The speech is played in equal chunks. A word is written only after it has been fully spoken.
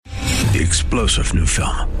The explosive new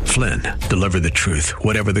film, Flynn, deliver the truth,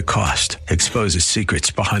 whatever the cost, exposes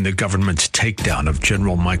secrets behind the government's takedown of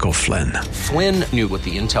General Michael Flynn. Flynn knew what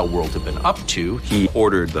the intel world had been up to. He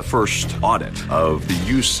ordered the first audit of the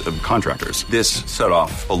use of contractors. This set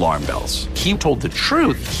off alarm bells. He told the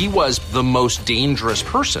truth. He was the most dangerous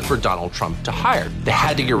person for Donald Trump to hire. They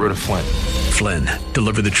had to get rid of Flynn. Flynn,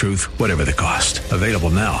 deliver the truth, whatever the cost. Available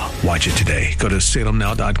now. Watch it today. Go to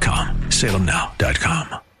salemnow.com.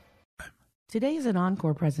 salemnow.com. Today is an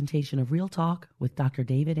encore presentation of Real Talk with Dr.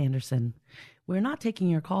 David Anderson. We're not taking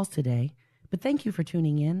your calls today, but thank you for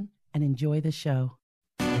tuning in and enjoy the show.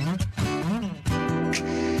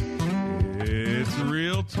 It's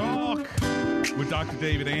Real Talk with Dr.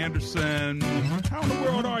 David Anderson. How in the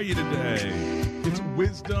world are you today? It's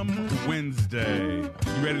Wisdom Wednesday.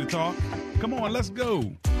 You ready to talk? Come on, let's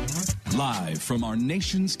go. Live from our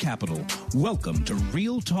nation's capital, welcome to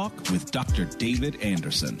Real Talk with Dr. David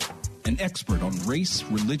Anderson. An expert on race,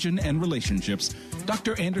 religion, and relationships,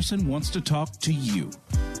 Dr. Anderson wants to talk to you.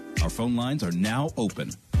 Our phone lines are now open.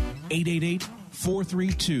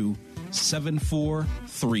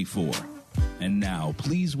 888-432-7434. And now,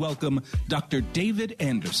 please welcome Dr. David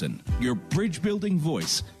Anderson, your bridge-building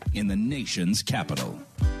voice in the nation's capital.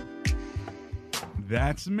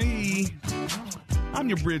 That's me. I'm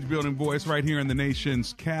your bridge-building voice right here in the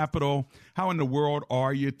nation's capital. How in the world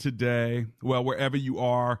are you today? Well, wherever you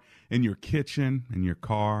are, in your kitchen, in your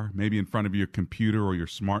car, maybe in front of your computer or your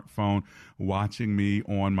smartphone, watching me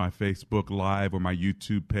on my Facebook Live or my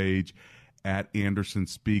YouTube page at Anderson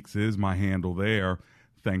Speaks is my handle there.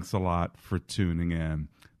 Thanks a lot for tuning in.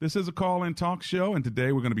 This is a call-in talk show, and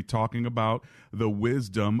today we're going to be talking about the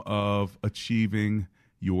wisdom of achieving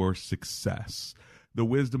your success. The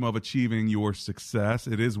wisdom of achieving your success.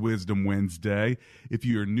 It is Wisdom Wednesday. If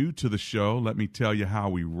you're new to the show, let me tell you how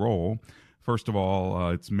we roll. First of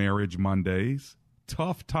all, it's Marriage Mondays,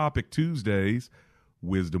 Tough Topic Tuesdays,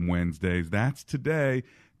 Wisdom Wednesdays. That's today.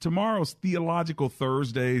 Tomorrow's Theological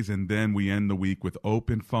Thursdays, and then we end the week with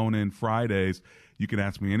Open Phone-In Fridays. You can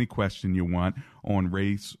ask me any question you want on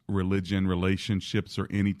race, religion, relationships, or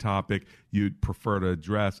any topic you'd prefer to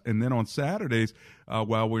address. And then on Saturdays,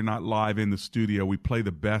 while we're not live in the studio, we play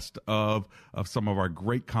the best of some of our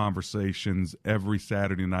great conversations every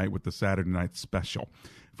Saturday night with the Saturday Night Special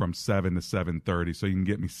from 7 to 7:30. So you can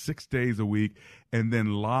get me 6 days a week, and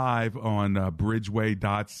then live on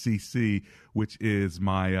bridgeway.cc, which is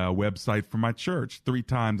my website for my church. 3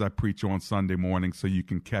 times I preach on Sunday morning, so you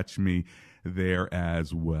can catch me there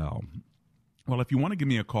as well. Well, if you want to give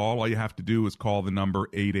me a call, all you have to do is call the number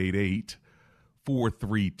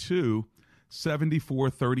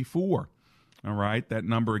 888-432-7434. All right, that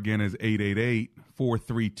number again is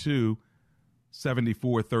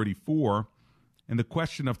 888-432-7434. And the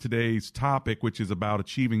question of today's topic, which is about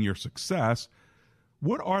achieving your success,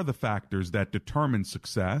 what are the factors that determine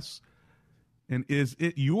success? And is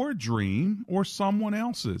it your dream or someone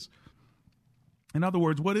else's? In other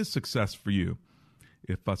words, what is success for you?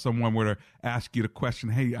 If someone were to ask you the question,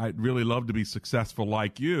 hey, I'd really love to be successful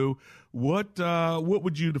like you, what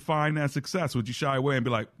would you define as success? Would you shy away and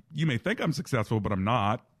be like, you may think I'm successful, but I'm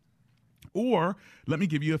not? Or let me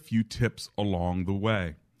give you a few tips along the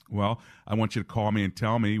way. Well, I want you to call me and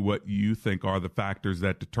tell me what you think are the factors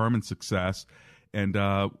that determine success and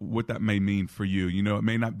what that may mean for you. You know, it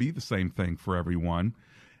may not be the same thing for everyone.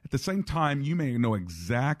 At the same time, you may know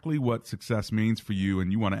exactly what success means for you,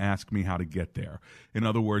 and you want to ask me how to get there. In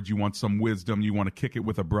other words, you want some wisdom. You want to kick it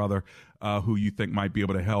with a brother who you think might be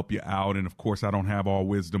able to help you out. And, of course, I don't have all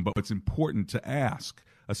wisdom, but it's important to ask,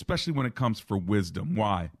 especially when it comes for wisdom.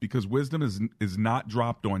 Why? Because wisdom is not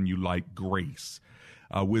dropped on you like grace.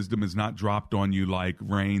 Wisdom is not dropped on you like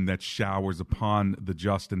rain that showers upon the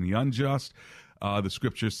just and the unjust. The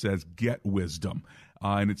scripture says, get wisdom.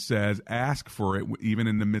 And it says, ask for it even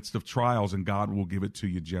in the midst of trials, and God will give it to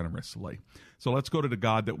you generously. So let's go to the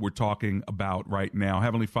God that we're talking about right now.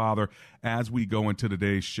 Heavenly Father, as we go into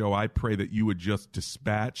today's show, I pray that you would just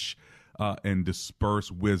dispatch and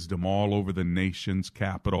disperse wisdom all over the nation's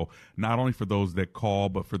capital, not only for those that call,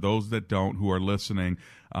 but for those that don't, who are listening,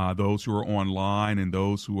 those who are online and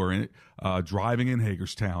those who are driving in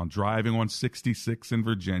Hagerstown, driving on 66 in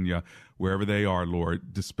Virginia, wherever they are,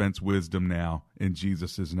 Lord, dispense wisdom now in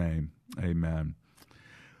Jesus' name. Amen.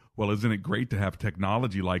 Well, isn't it great to have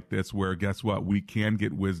technology like this where, guess what, we can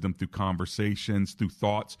get wisdom through conversations, through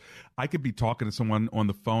thoughts. I could be talking to someone on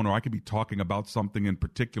the phone, or I could be talking about something in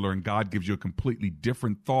particular, and God gives you a completely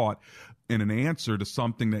different thought and an answer to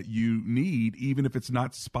something that you need, even if it's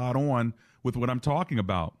not spot on with what I'm talking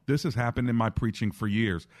about. This has happened in my preaching for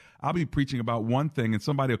years. I'll be preaching about one thing and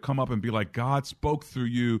somebody will come up and be like, God spoke through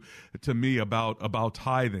you to me about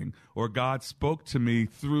tithing, or God spoke to me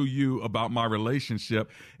through you about my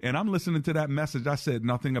relationship. And I'm listening to that message. I said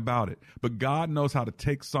nothing about it, but God knows how to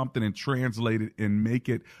take something and translate it and make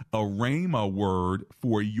it a rhema word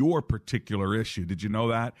for your particular issue. Did you know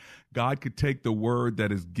that? God could take the word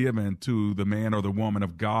that is given to the man or the woman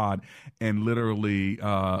of God and literally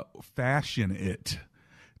fashion it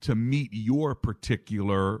to meet your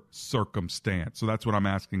particular circumstance. So that's what I'm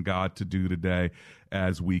asking God to do today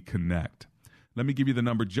as we connect. Let me give you the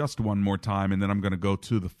number just one more time, and then I'm going to go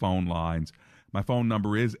to the phone lines. My phone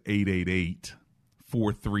number is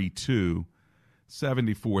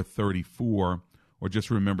 888-432-7434, or just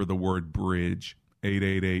remember the word bridge,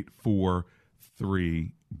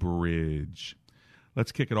 888-43-BRIDGE.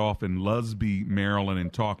 Let's kick it off in Lusby, Maryland,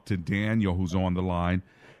 and talk to Daniel, who's on the line.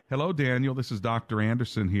 Hello, Daniel. This is Dr.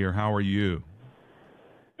 Anderson here. How are you?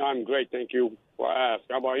 I'm great. Thank you for asking.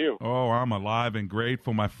 How about you? Oh, I'm alive and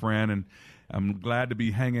grateful, my friend, and I'm glad to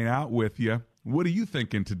be hanging out with you. What are you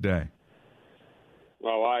thinking today?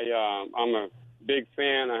 Well, I'm a big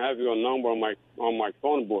fan. I have your number on my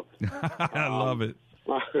phone book. I love it.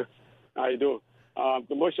 I do.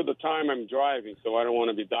 Most of the time I'm driving, so I don't want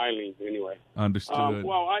to be dialing anyway. Understood.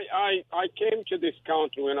 Well, I came to this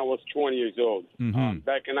country when I was 20 years old,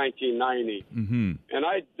 back in 1990. And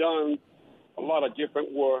I'd done a lot of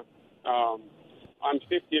different work. I'm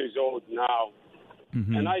 50 years old now,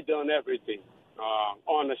 and I've done everything,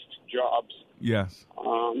 honest jobs. Yes.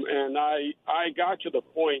 And I got to the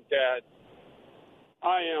point that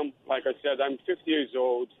I am, like I said, I'm 50 years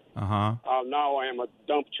old. Now I am a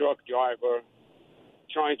dump truck driver,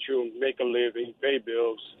 trying to make a living, pay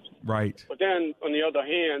bills. Right. But then, on the other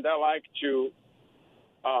hand, I like to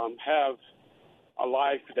have a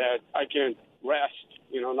life that I can rest,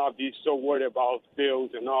 not be so worried about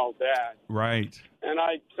bills and all that. Right. And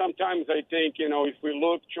sometimes I think, if we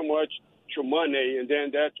look too much to money, and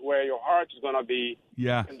then that's where your heart is going to be.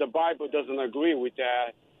 Yeah. And the Bible doesn't agree with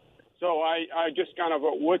that. So I just kind of,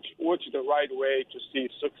 what's the right way to see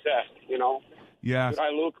success, Yeah. Should I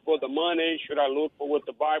look for the money? Should I look for what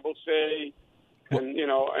the Bible say? And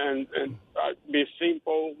and be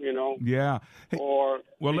simple, Yeah. Hey, or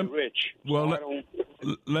be rich.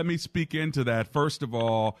 Let me speak into that. First of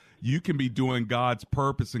all, you can be doing God's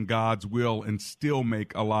purpose and God's will and still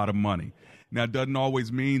make a lot of money. Now, it doesn't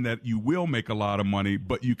always mean that you will make a lot of money,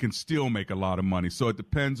 but you can still make a lot of money. So it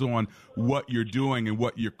depends on what you're doing and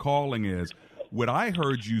what your calling is. What I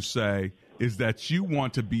heard you say is that you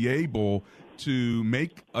want to be able to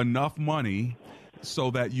make enough money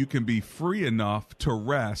so that you can be free enough to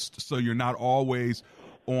rest, so you're not always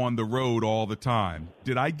on the road all the time.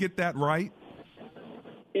 Did I get that right?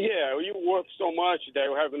 Yeah, you work so much that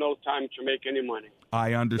you have no time to make any money.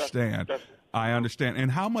 I understand. I understand.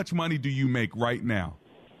 And how much money do you make right now?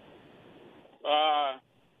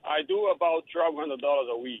 I do about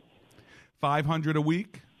 $1,200 a week. $500 a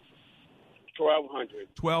week?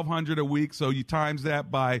 $1,200 a week. So you times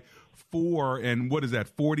that by 4, and what is that?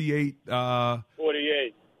 48.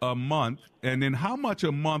 48 a month. And then how much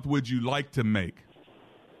a month would you like to make?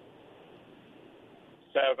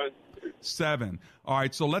 7. All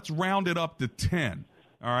right. So let's round it up to 10.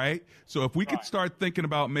 All right. So if we could start thinking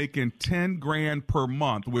about making $10,000 per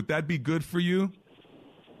month, would that be good for you?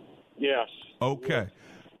 Yes. Okay.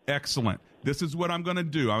 Excellent. This is what I'm going to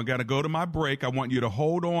do. I'm going to go to my break. I want you to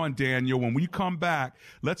hold on, Daniel. When we come back,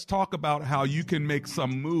 let's talk about how you can make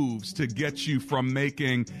some moves to get you from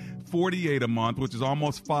making 48 a month, which is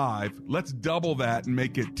almost 5. Let's double that and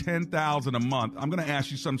make it 10,000 a month. I'm going to ask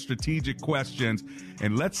you some strategic questions,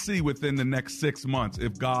 and let's see within the next 6 months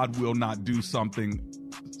if God will not do something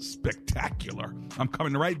spectacular. I'm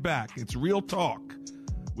coming right back. It's Real Talk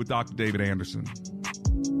with Dr. David Anderson.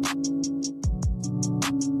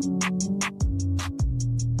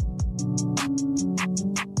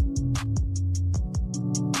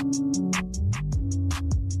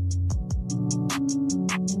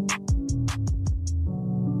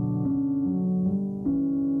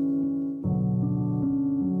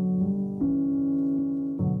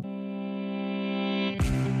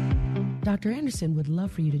 Dr. Anderson would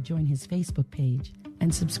love for you to join his Facebook page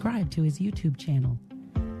and subscribe to his YouTube channel.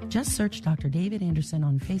 Just search Dr. David Anderson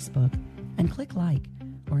on Facebook and click like,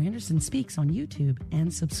 or Anderson Speaks on YouTube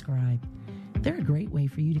and subscribe. They're a great way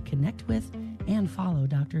for you to connect with and follow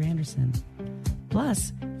Dr. Anderson.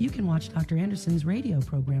 Plus, you can watch Dr. Anderson's radio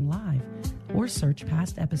program live or search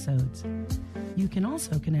past episodes. You can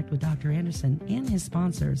also connect with Dr. Anderson and his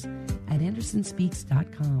sponsors at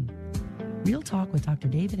andersonspeaks.com. Real Talk with Dr.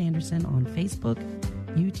 David Anderson on Facebook,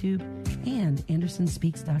 YouTube, and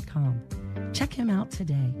andersonspeaks.com. Check him out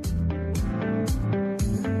today.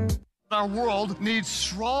 Our world needs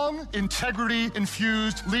strong,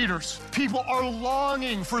 integrity-infused leaders. People are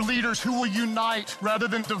longing for leaders who will unite rather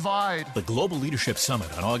than divide. The Global Leadership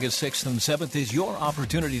Summit on August 6th and 7th is your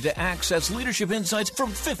opportunity to access leadership insights from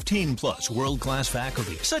 15-plus world-class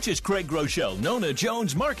faculty, such as Craig Groeschel, Nona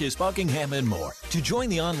Jones, Marcus Buckingham, and more. To join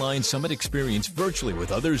the online summit experience virtually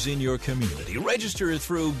with others in your community, register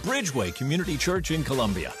through Bridgeway Community Church in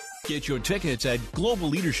Columbia. Get your tickets at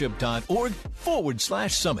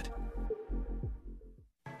globalleadership.org/summit.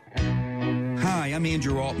 Hi, I'm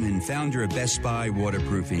Andrew Altman, founder of Best Buy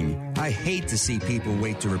Waterproofing. I hate to see people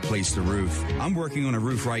wait to replace the roof. I'm working on a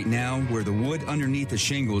roof right now where the wood underneath the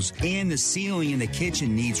shingles and the ceiling in the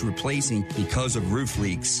kitchen needs replacing because of roof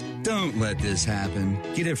leaks. Don't let this happen.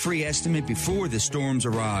 Get a free estimate before the storms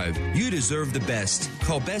arrive. You deserve the best.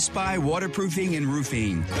 Call Best Buy Waterproofing and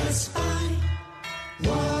Roofing. Best Buy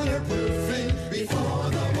Waterproofing before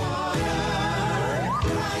the water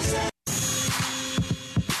rises.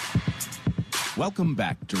 Welcome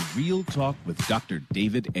back to Real Talk with Dr.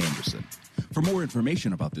 David Anderson. For more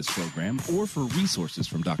information about this program or for resources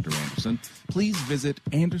from Dr. Anderson, please visit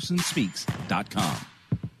andersonspeaks.com.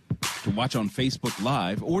 To watch on Facebook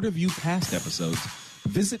Live or to view past episodes,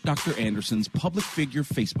 visit Dr. Anderson's public figure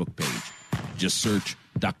Facebook page. Just search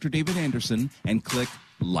Dr. David Anderson and click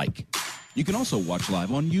like. You can also watch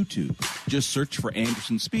live on YouTube. Just search for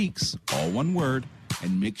Anderson Speaks, all one word,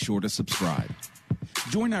 and make sure to subscribe.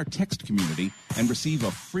 Join our text community and receive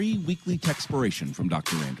a free weekly textpiration from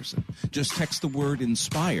Dr. Anderson. Just text the word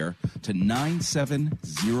INSPIRE to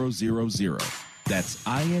 97000. That's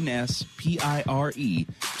INSPIRE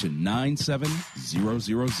to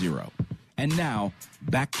 97000. And now,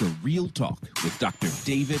 back to Real Talk with Dr.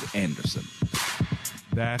 David Anderson.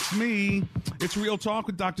 That's me. It's Real Talk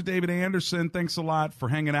with Dr. David Anderson. Thanks a lot for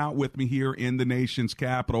hanging out with me here in the nation's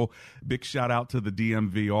capital. Big shout out to the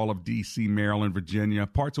DMV, all of D.C., Maryland, Virginia,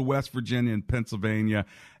 parts of West Virginia and Pennsylvania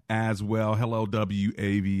as well. Hello,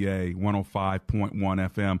 WAVA 105.1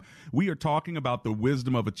 FM. We are talking about the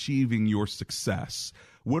wisdom of achieving your success.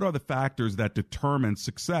 What are the factors that determine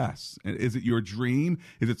success? Is it your dream?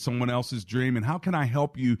 Is it someone else's dream? And how can I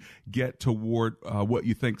help you get toward what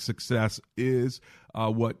you think success is,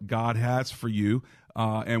 what God has for you,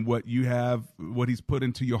 and what you have, what he's put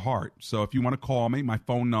into your heart? So if you want to call me, my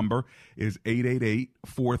phone number is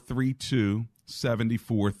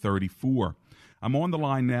 888-432-7434. I'm on the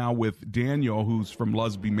line now with Daniel, who's from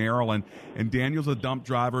Lusby, Maryland, and Daniel's a dump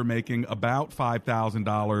driver making about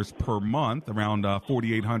 $5,000 per month, around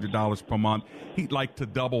 $4,800 per month. He'd like to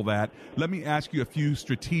double that. Let me ask you a few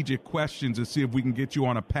strategic questions and see if we can get you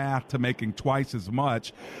on a path to making twice as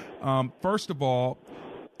much. First of all,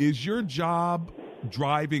 is your job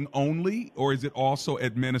driving only, or is it also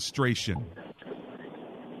administration?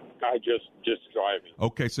 I just driving.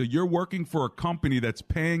 Okay, so you're working for a company that's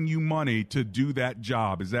paying you money to do that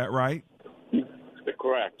job. Is that right?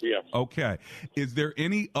 Correct, yes. Okay. Is there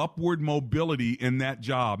any upward mobility in that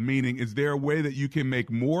job? Meaning, is there a way that you can make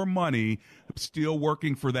more money still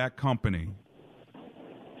working for that company?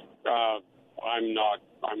 I'm not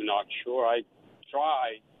sure. I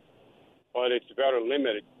try, but it's very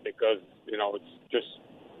limited because, it's just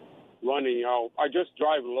running out. I just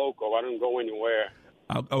drive local. I don't go anywhere.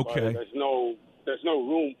 Okay. There's no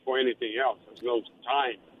room for anything else. There's no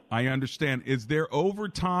time. I understand. Is there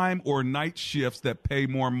overtime or night shifts that pay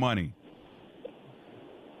more money?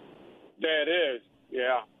 There is,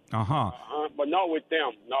 yeah. But not with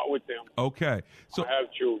them. Okay. So I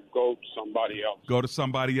have to go to somebody else. Go to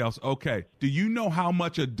somebody else. Okay. Do you know how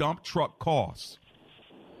much a dump truck costs?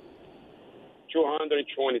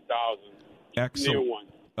 $220,000. Excellent. New one.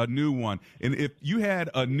 A new one. And if you had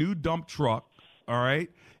a new dump truck, all right,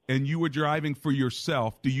 and you were driving for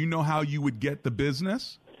yourself, do you know how you would get the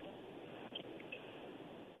business?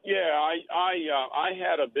 Yeah, I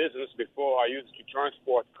had a business before. I used to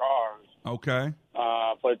transport cars. Okay.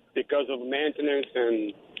 But because of maintenance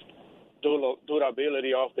and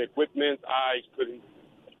durability of the equipment, I couldn't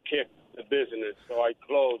keep the business, so I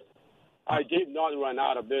closed. I did not run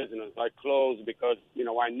out of business. I closed because,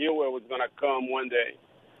 I knew it was going to come one day.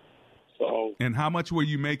 So. And how much were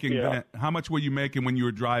you making then? How much were you making when you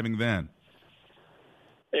were driving then?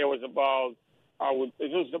 It was about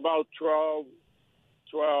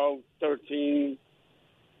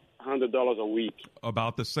 $1,300 a week.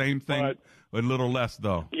 About the same thing, a little less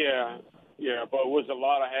though. Yeah, but it was a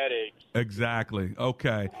lot of headaches. Exactly.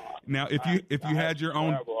 Okay. Now, if you had your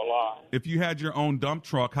own, a lot. If you had your own dump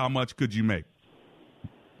truck, how much could you make?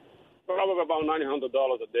 Probably about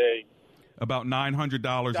 $900 a day. About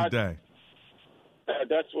 $900 a day.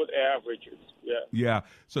 That's what average is. Yeah. Yeah.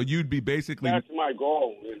 So you'd be basically. That's my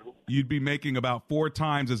goal. You'd be making about 4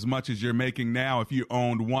 times as much as you're making now if you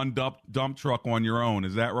owned one dump truck on your own.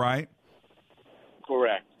 Is that right?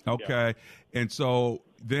 Correct. Okay. Yeah. And so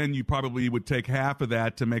then you probably would take half of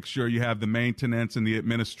that to make sure you have the maintenance and the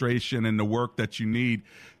administration and the work that you need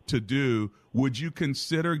to do. Would you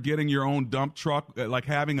consider getting your own dump truck, like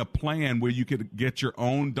having a plan where you could get your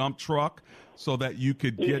own dump truck so that you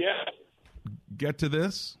could get to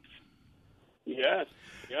this? Yes.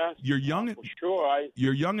 You're young. For sure.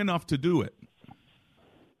 You're young enough to do it.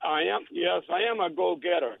 I am. Yes, I am a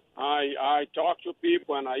go-getter. I talk to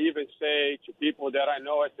people, and I even say to people that I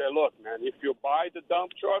know, I say, look, man, if you buy the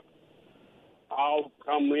dump truck, I'll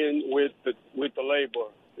come in with the labor,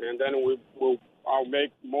 and then I'll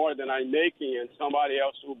make more than I'm making, and somebody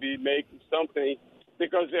else will be making something,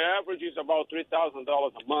 because the average is about $3,000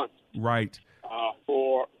 a month. Right.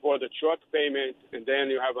 For the truck payment, and then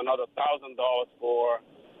you have another $1,000 for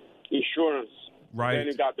insurance. Right. And then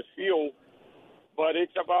you got the fuel. But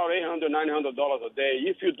it's about $800, $900 a day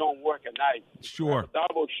if you don't work at night. Sure.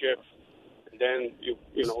 Double shift, and then you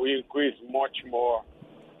increase much more.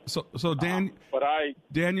 So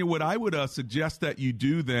Daniel, what I would suggest that you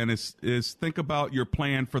do then is think about your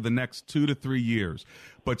plan for the next 2 to 3 years,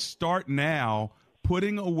 but start now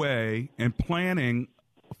putting away and planning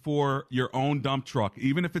for your own dump truck,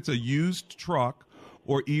 even if it's a used truck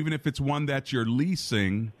or even if it's one that you're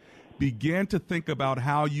leasing. Begin to think about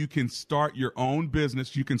how you can start your own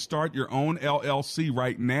business. You can start your own LLC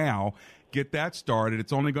right now. Get that started.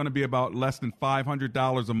 It's only going to be about less than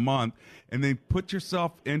 $500 a month. And then put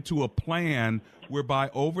yourself into a plan whereby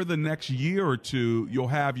over the next year or two, you'll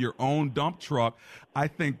have your own dump truck. I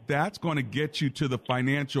think that's going to get you to the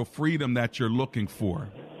financial freedom that you're looking for.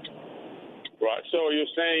 Right. So you're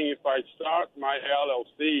saying if I start my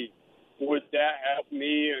LLC, would that help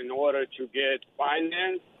me in order to get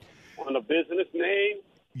finance on a business name?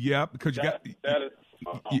 Yeah, because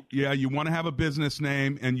you want to have a business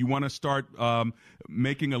name and you want to start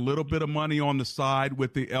making a little bit of money on the side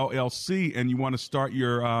with the LLC, and you want to start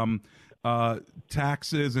your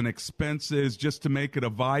taxes and expenses just to make it a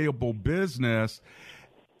viable business,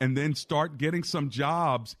 and then start getting some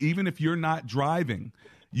jobs, even if you're not driving.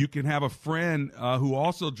 You can have a friend who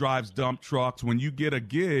also drives dump trucks. When you get a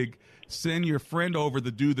gig, send your friend over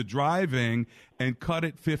to do the driving and cut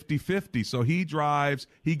it 50-50. So he drives,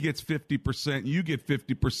 he gets 50%, you get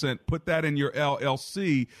 50%. Put that in your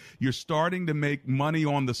LLC. You're starting to make money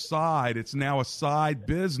on the side. It's now a side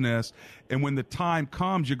business. And when the time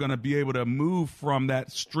comes, you're going to be able to move from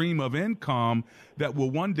that stream of income that will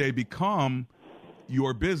one day become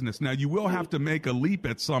your business. Now, you will have to make a leap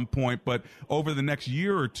at some point, but over the next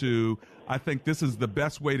year or two, I think this is the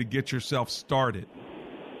best way to get yourself started.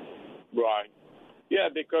 Right. Yeah,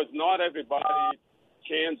 because not everybody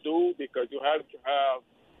can do, because you have to have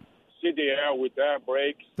CDL with air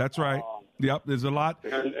brakes. That's right. Yep, there's a lot.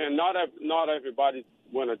 And not everybody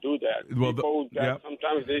want to do that. Well, people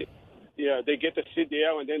sometimes they get the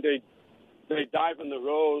CDL and then they dive on the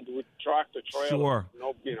road with tractor trailer. Sure.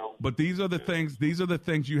 But these are the things. These are the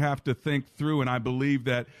things you have to think through. And I believe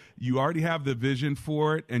that you already have the vision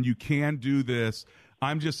for it, and you can do this.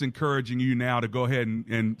 I'm just encouraging you now to go ahead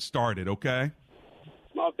and start it. Okay.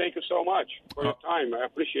 Well, thank you so much for your time. I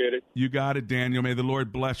appreciate it. You got it, Daniel. May the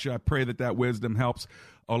Lord bless you. I pray that wisdom helps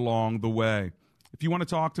along the way. If you want to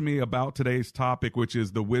talk to me about today's topic, which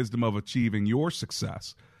is the wisdom of achieving your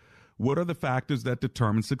success, what are the factors that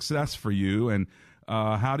determine success for you, and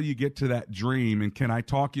how do you get to that dream? And can I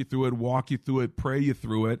talk you through it, walk you through it, pray you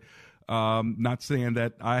through it? Not saying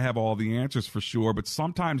that I have all the answers for sure, but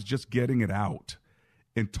sometimes just getting it out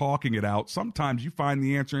and talking it out, sometimes you find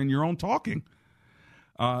the answer in your own talking.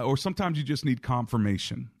 Or sometimes you just need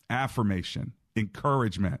confirmation, affirmation,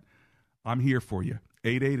 encouragement. I'm here for you.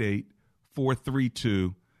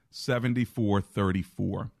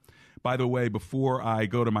 888-432-7434. By the way, before I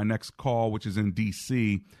go to my next call, which is in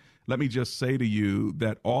D.C., let me just say to you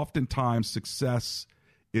that oftentimes success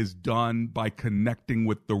is done by connecting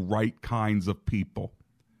with the right kinds of people,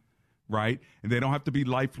 right? And they don't have to be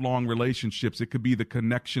lifelong relationships. It could be the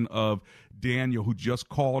connection of Daniel, who just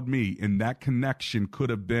called me, and that connection could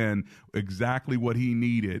have been exactly what he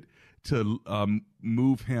needed to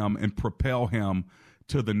move him and propel him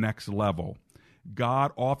to the next level.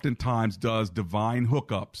 God oftentimes does divine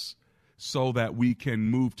hookups so that we can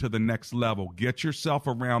move to the next level. Get yourself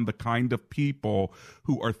around the kind of people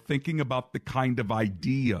who are thinking about the kind of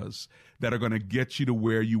ideas that are going to get you to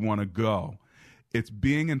where you want to go. It's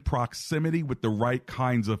being in proximity with the right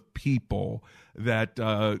kinds of people that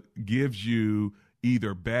gives you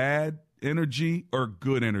either bad energy or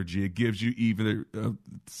good energy. It gives you either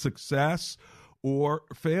success or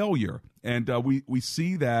failure. And we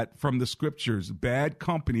see that from the scriptures. Bad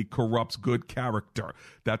company corrupts good character.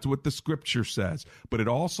 That's what the scripture says. But it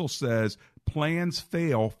also says plans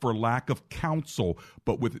fail for lack of counsel,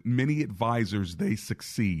 but with many advisors they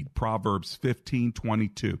succeed. Proverbs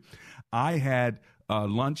 15:22. I had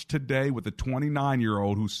lunch today with a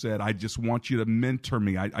 29-year-old who said, I just want you to mentor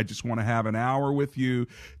me. I just want to have an hour with you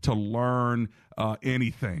to learn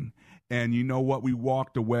anything. And you know what? We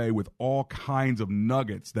walked away with all kinds of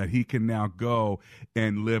nuggets that he can now go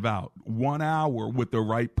and live out. 1 hour with the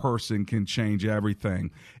right person can change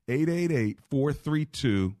everything.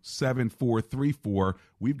 888-432-7434.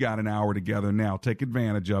 We've got an hour together now. Take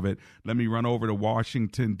advantage of it. Let me run over to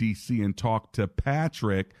Washington, D.C. and talk to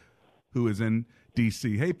Patrick, who is in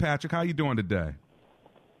D.C. Hey, Patrick, how you doing today?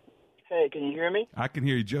 Hey, can you hear me? I can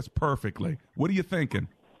hear you just perfectly. What are you thinking?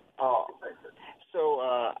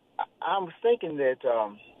 I was thinking that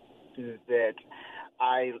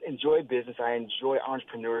I enjoy business. I enjoy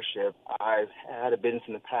entrepreneurship. I've had a business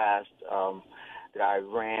in the past that I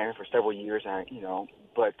ran for several years,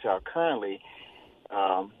 but currently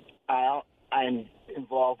I am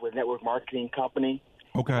involved with a network marketing company.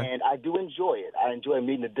 Okay. And I do enjoy it. I enjoy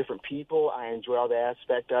meeting the different people. I enjoy all the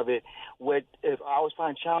aspect of it. What I always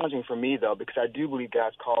find challenging for me, though, because I do believe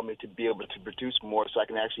God's called me to be able to produce more so I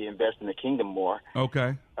can actually invest in the kingdom more.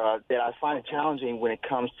 Okay. That I find it challenging when it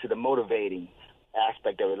comes to the motivating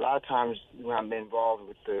aspect of it. A lot of times when I'm involved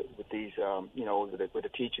with these, with the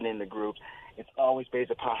teaching in the groups, it's always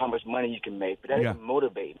based upon how much money you can make. But that doesn't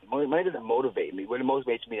motivate me. Money doesn't motivate me. What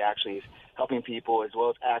motivates me actually is helping people as well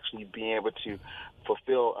as actually being able to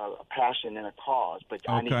fulfill a passion and a cause. But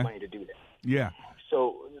I need money to do that. Yeah.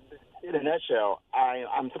 So in a nutshell,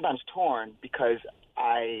 I'm sometimes torn because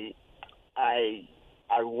I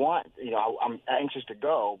want, I'm anxious to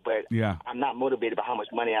go, but I'm not motivated by how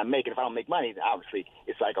much money I make. And if I don't make money, then obviously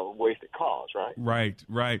it's like a wasted cause, right?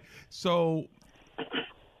 Right. So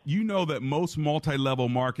you know that most multi-level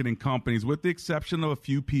marketing companies, with the exception of a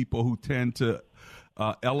few people who tend to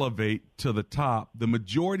elevate to the top, the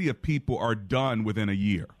majority of people are done within a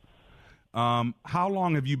year. How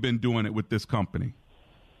long have you been doing it with this company?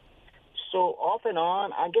 So off and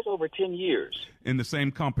on, I guess over 10 years. In the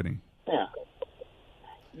same company?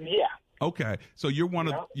 Yeah. Okay, so you're one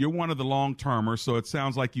of the long-termers, so it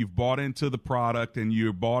sounds like you've bought into the product and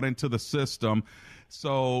you're bought into the system.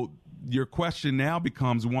 So your question now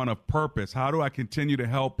becomes one of purpose. How do I continue to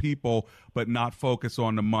help people but not focus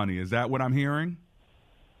on the money? Is that what I'm hearing?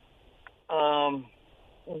 I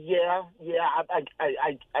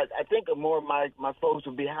think more of my focus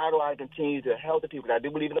would be how do I continue to help the people. I do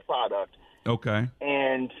believe in the product. Okay.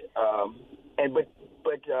 And when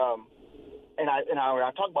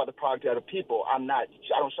I talk about the product to other people, I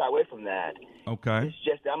don't shy away from that. Okay. It's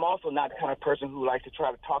just that I'm also not the kind of person who likes to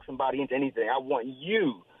try to talk somebody into anything. I want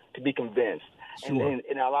you to be convinced. Sure. And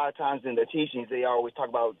a lot of times in the teachings, they always talk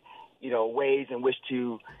about, ways in which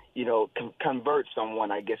to, convert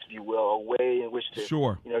someone, I guess, if you will, a way in which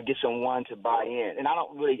to, get someone to buy in. And I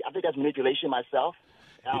think that's manipulation myself.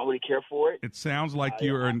 I don't really care for it. It sounds like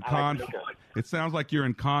you're in conflict. It sounds like you're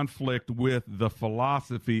in conflict with the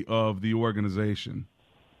philosophy of the organization,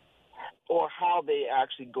 or how they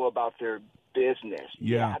actually go about their business.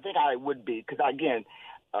 Yeah, I think I would be because again,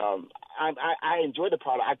 I enjoy the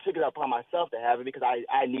product. I took it upon myself to have it because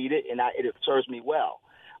I need it and it serves me well.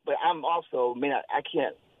 But I'm also,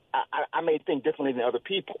 I may think differently than other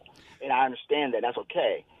people, and I understand that. That's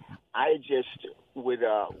okay. I just would.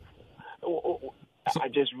 I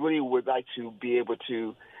just really would like to be able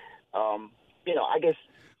to, I guess.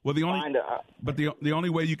 Well, the only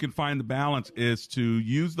way you can find the balance is to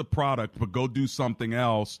use the product, but go do something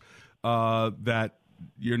else that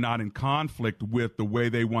you're not in conflict with the way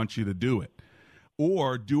they want you to do it,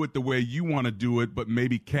 or do it the way you want to do it, but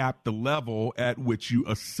maybe cap the level at which you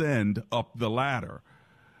ascend up the ladder.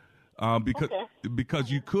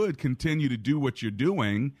 Because you could continue to do what you're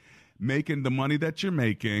doing, making the money that you're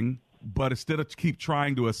making. But instead of keep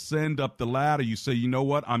trying to ascend up the ladder, you say, you know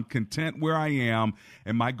what, I'm content where I am,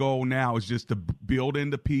 and my goal now is just to build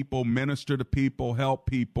into people, minister to people, help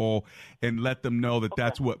people, and let them know that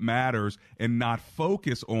that's what matters, and not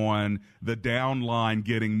focus on the downline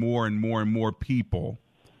getting more and more and more people.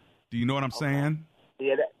 Do you know what I'm saying?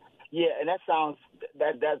 Yeah, and that sounds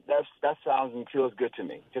That sounds and feels good to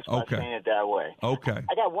me. Just by saying it that way. Okay.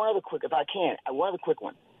 I got one other quick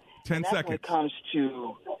one. 10 seconds. When it comes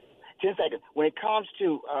to 10 seconds. When it comes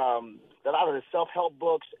to a lot of the self-help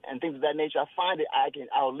books and things of that nature, I find that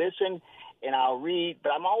I'll listen and I'll read,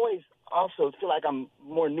 but I'm always also feel like I'm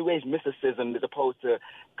more New Age mysticism as opposed to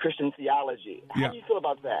Christian theology. How do you feel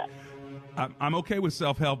about that? I'm okay with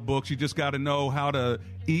self-help books. You just got to know how to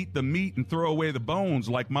eat the meat and throw away the bones,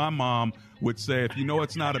 like my mom would say. If you know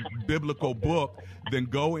it's not a biblical book, then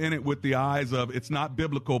go in it with the eyes of it's not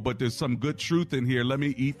biblical, but there's some good truth in here. Let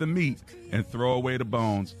me eat the meat and throw away the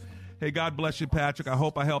bones. Hey, God bless you, Patrick. I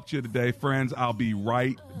hope I helped you today. Friends, I'll be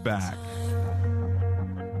right back.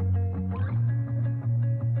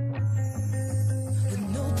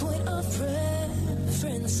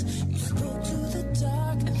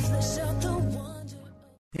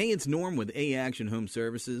 Hey, it's Norm with A-Action Home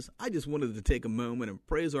Services. I just wanted to take a moment and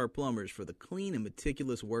praise our plumbers for the clean and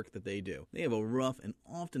meticulous work that they do. They have a rough and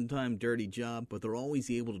oftentimes dirty job, but they're always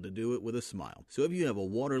able to do it with a smile. So if you have a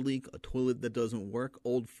water leak, a toilet that doesn't work,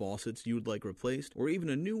 old faucets you would like replaced, or even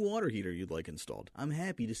a new water heater you'd like installed, I'm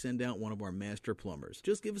happy to send out one of our master plumbers.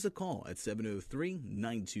 Just give us a call at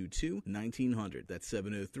 703-922-1900. That's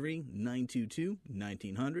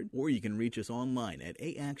 703-922-1900, or you can reach us online at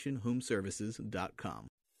aactionhomeservices.com.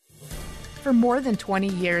 For more than 20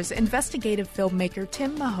 years, investigative filmmaker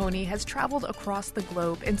Tim Mahoney has traveled across the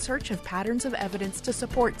globe in search of patterns of evidence to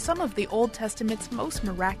support some of the Old Testament's most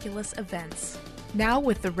miraculous events. Now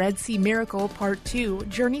with the Red Sea Miracle Part 2,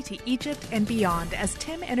 Journey to Egypt and beyond, as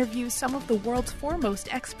Tim interviews some of the world's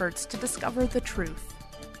foremost experts to discover the truth.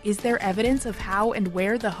 Is there evidence of how and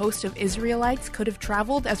where the host of Israelites could have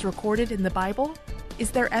traveled as recorded in the Bible?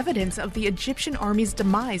 Is there evidence of the Egyptian army's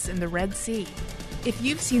demise in the Red Sea? If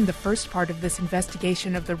you've seen the first part of this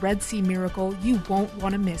investigation of the Red Sea Miracle, you won't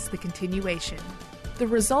want to miss the continuation. The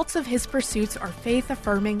results of his pursuits are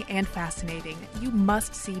faith-affirming and fascinating. You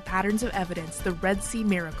must see Patterns of Evidence, the Red Sea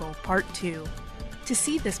Miracle, Part 2. To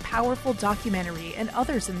see this powerful documentary and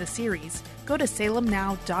others in the series, go to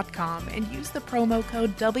salemnow.com and use the promo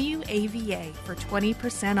code WAVA for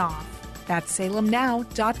 20% off. That's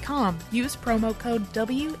salemnow.com. Use promo code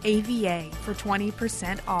WAVA for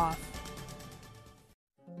 20% off.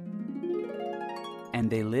 And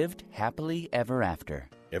they lived happily ever after.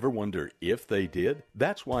 Ever wonder if they did?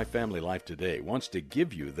 That's why Family Life Today wants to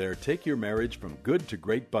give you their Take Your Marriage from Good to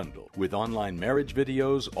Great bundle with online marriage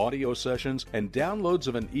videos, audio sessions, and downloads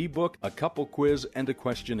of an ebook, a couple quiz, and a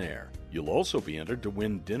questionnaire. You'll also be entered to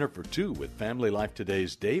win dinner for two with Family Life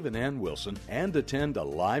Today's Dave and Ann Wilson and attend a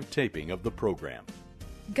live taping of the program.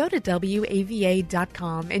 Go to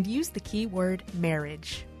WAVA.com and use the keyword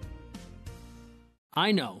marriage.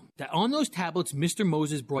 I know that on those tablets Mr.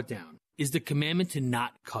 Moses brought down is the commandment to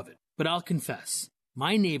not covet. But I'll confess,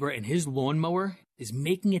 my neighbor and his lawnmower is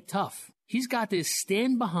making it tough. He's got this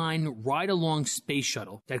stand-behind, ride-along space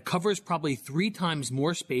shuttle that covers probably 3 times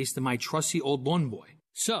more space than my trusty old lawn boy.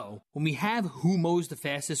 So, when we have Who Mows the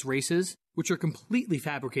Fastest races, which are completely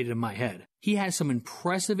fabricated in my head, he has some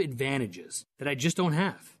impressive advantages that I just don't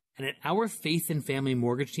have. And at our Faith and Family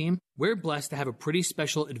Mortgage team, we're blessed to have a pretty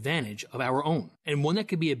special advantage of our own, and one that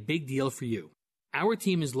could be a big deal for you. Our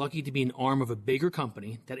team is lucky to be an arm of a bigger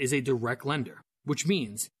company that is a direct lender, which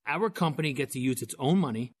means our company gets to use its own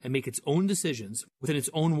money and make its own decisions within its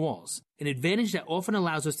own walls, an advantage that often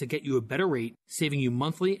allows us to get you a better rate, saving you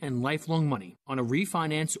monthly and lifelong money on a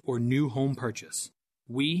refinance or new home purchase.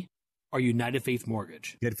 We are United Faith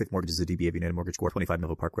Mortgage. United Faith Mortgage is a DBA of United Mortgage Corp. 25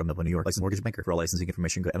 Melville Park Road, Melville, New York. Licensed mortgage banker. For all licensing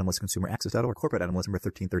information, go to NMLSConsumerAccess.org. Corporate NMLS number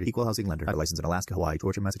 1330. Equal housing lender. Licensed in Alaska, Hawaii,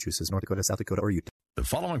 Georgia, Massachusetts, North Dakota, South Dakota, or Utah. The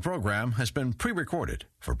following program has been pre-recorded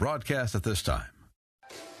for broadcast at this time.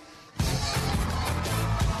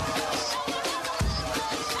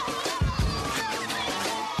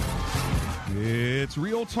 It's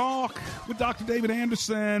Real Talk with Dr. David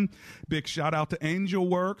Anderson. Big shout out to Angel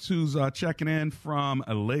Works, who's checking in from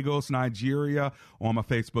Lagos, Nigeria, on my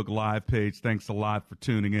Facebook Live page. Thanks a lot for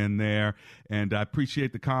tuning in there. And I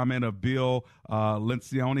appreciate the comment of Bill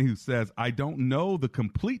Lencioni, who says, I don't know the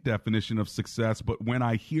complete definition of success, but when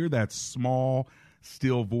I hear that small,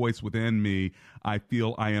 still voice within me, I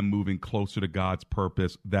feel I am moving closer to God's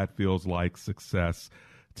purpose. That feels like success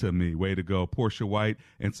to me. Way to go. Portia White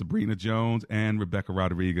and Sabrina Jones and Rebecca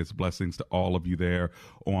Rodriguez. Blessings to all of you there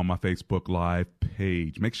on my Facebook Live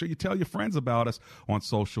page. Make sure you tell your friends about us on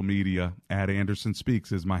social media. @Anderson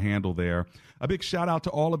Speaks is my handle there. A big shout out to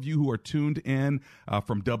all of you who are tuned in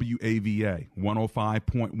from WAVA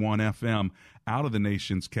 105.1 FM out of the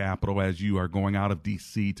nation's capital as you are going out of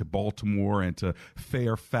D.C. to Baltimore and to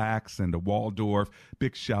Fairfax and to Waldorf.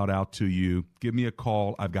 Big shout out to you. Give me a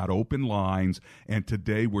call. I've got open lines. And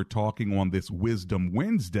today we're talking on this Wisdom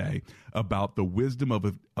Wednesday about the wisdom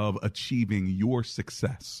of achieving your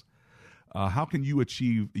success. How can you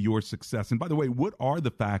achieve your success? And by the way, what are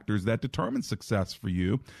the factors that determine success for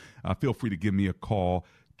you? Feel free to give me a call,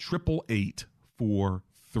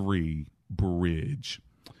 888-43-BRIDGE.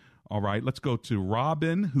 All right, let's go to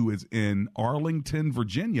Robin, who is in Arlington,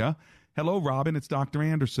 Virginia. Hello, Robin. It's Dr.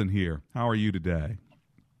 Anderson here. How are you today?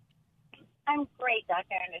 I'm great,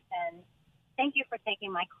 Dr. Anderson. Thank you for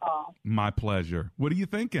taking my call. My pleasure. What are you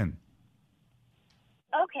thinking?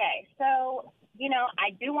 Okay, so,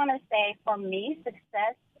 I do want to say for me,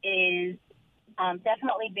 success is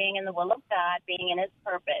definitely being in the will of God, being in His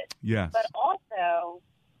purpose. Yes. But also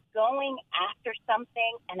going after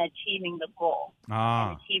something and achieving the goal,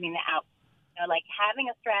 and achieving the outcome. Like having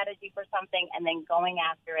a strategy for something and then going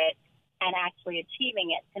after it and actually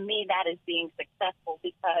achieving it. To me, that is being successful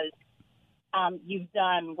because you've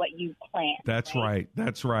done what you planned. That's right.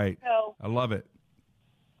 That's right. So, I love it.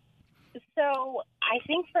 So I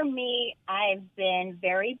think for me, I've been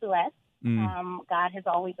very blessed. God has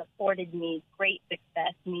always afforded me great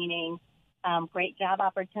success, meaning great job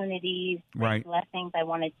opportunities, great blessings. I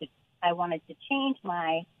wanted to change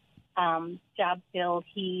my job field.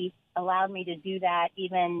 He allowed me to do that.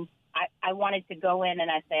 Even I wanted to go in and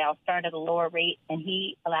I say I'll start at a lower rate, and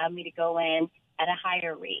he allowed me to go in at a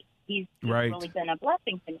higher rate. He's really been a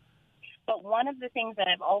blessing to me. But one of the things that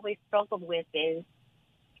I've always struggled with is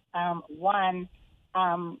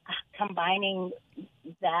combining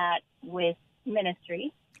that with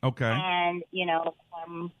ministry. Okay. And,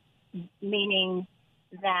 meaning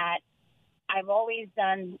that I've always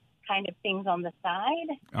done kind of things on the side,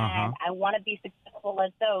 and I want to be successful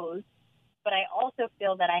at those, but I also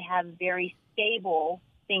feel that I have very stable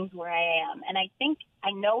things where I am. And I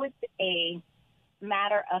know it's a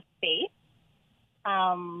matter of faith,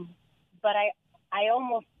 but I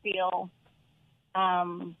almost feel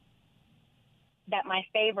that my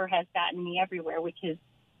favor has gotten me everywhere, which is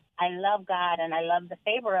I love God and I love the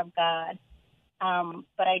favor of God,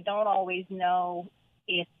 but I don't always know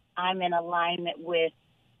if I'm in alignment with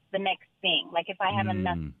the next thing. Like if I have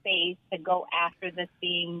enough space to go after the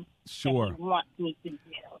thing that He wants me to do.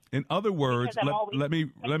 In other words, let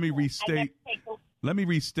me restate. Let me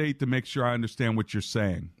restate to make sure I understand what you're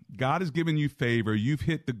saying. God has given you favor. You've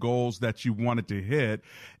hit the goals that you wanted to hit.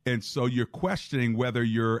 And so you're questioning whether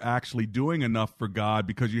you're actually doing enough for God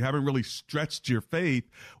because you haven't really stretched your faith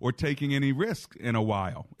or taking any risk in a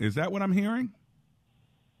while. Is that what I'm hearing?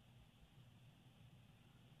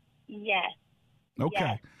 Yes.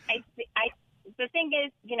 Okay. Yes. The thing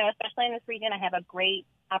is, especially in this region, I have a great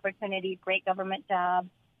opportunity, great government job.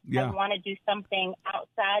 Yeah. I want to do something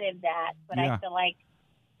outside of that, but I feel like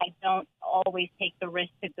I don't always take the risk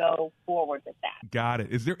to go forward with that. Got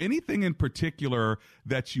it. Is there anything in particular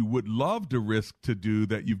that you would love to risk to do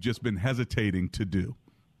that you've just been hesitating to do?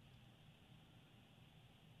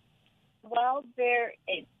 Well,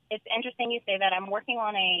 it's interesting you say that. I'm working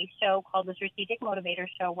on a show called the Strategic Motivator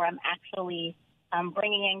Show where I'm actually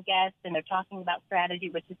bringing in guests, and they're talking about strategy,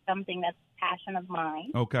 which is something that's a passion of mine.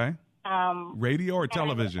 Okay. Radio or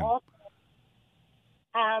television? Also,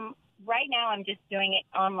 right now, I'm just doing it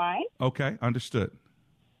online. Okay, understood.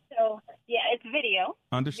 So, yeah, it's video.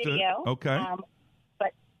 Understood. Video. Okay.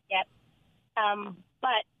 But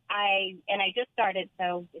I just started,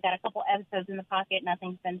 so we got a couple episodes in the pocket.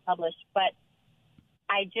 Nothing's been published, but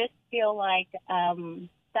I just feel like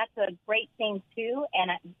that's a great thing too.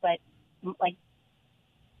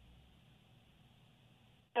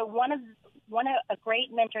 A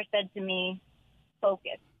great mentor said to me,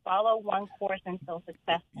 "Focus, follow one course until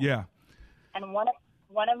successful." Yeah. And one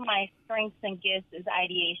of my strengths and gifts is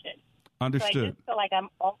ideation. Understood. So I just feel like I'm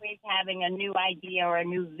always having a new idea or a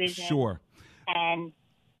new vision. Sure. And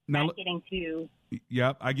now, not getting to.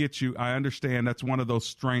 Yep, I get you. I understand. That's one of those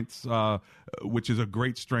strengths, which is a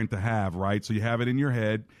great strength to have, right? So you have it in your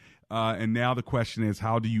head. And now the question is,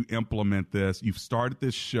 how do you implement this? You've started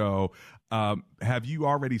this show. Have you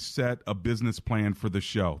already set a business plan for the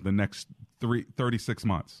show, the next 36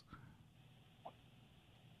 months?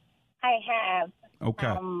 I have.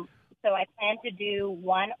 Okay. So I plan to do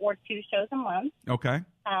 1 or 2 shows a month. Okay.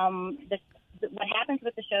 What happens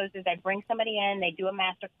with the shows is I bring somebody in, they do a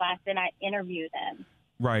master class, then I interview them.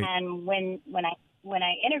 Right. And when I when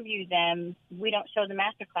I interview them, we don't show the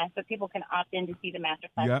masterclass, but people can opt in to see the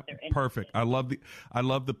masterclass. Yep, if they're interested. perfect. I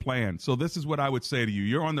love the plan. So this is what I would say to you.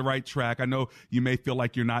 You're on the right track. I know you may feel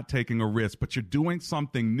like you're not taking a risk, but you're doing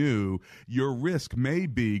something new. Your risk may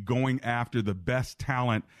be going after the best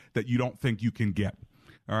talent that you don't think you can get.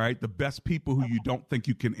 All right, the best people who you don't think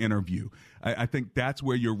you can interview. I think that's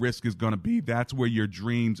where your risk is going to be. That's where your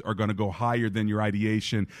dreams are going to go higher than your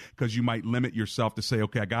ideation, because you might limit yourself to say,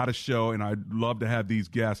 okay, I got a show and I'd love to have these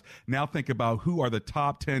guests. Now think about who are the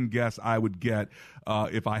top 10 guests I would get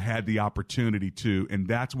if I had the opportunity to. And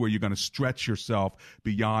that's where you're going to stretch yourself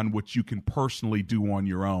beyond what you can personally do on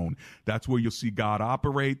your own. That's where you'll see God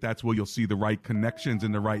operate. That's where you'll see the right connections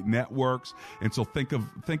and the right networks. And so think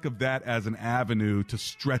of that as an avenue to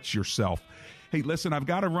stretch yourself. Hey, listen, I've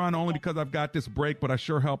got to run only because I've got this break, but I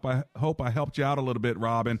sure hope I helped you out a little bit,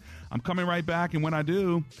 Robin. I'm coming right back, and when I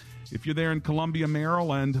do, if you're there in Columbia,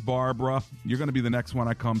 Maryland, Barbara, you're going to be the next one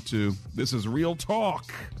I come to. This is Real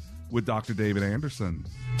Talk with Dr. David Anderson.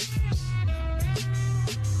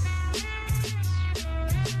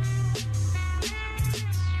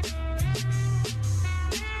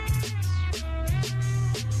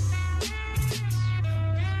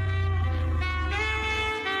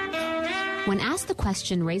 When asked the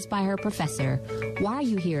question raised by her professor, why are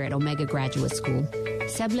you here at Omega Graduate School?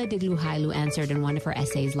 Sebla Diglu-Hailu answered in one of her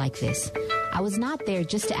essays like this: I was not there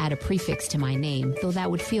just to add a prefix to my name, though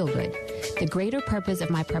that would feel good. The greater purpose of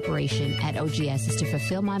my preparation at OGS is to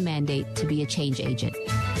fulfill my mandate to be a change agent.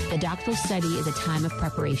 The doctoral study is a time of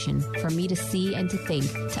preparation for me to see and to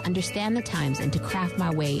think, to understand the times, and to craft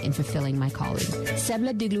my way in fulfilling my calling.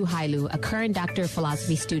 Sebla Diglu-Hailu, a current Doctor of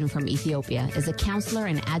Philosophy student from Ethiopia, is a counselor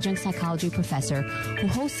and adjunct psychology professor who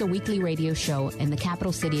hosts a weekly radio show in the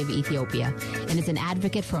capital city of Ethiopia and is an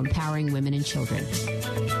advocate for empowering women and children.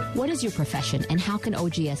 What is your profession, and how can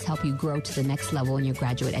OGS help you grow to the next level in your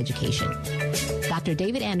graduate education? Dr.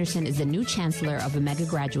 David Anderson is the new chancellor of Omega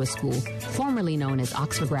Graduate School, formerly known as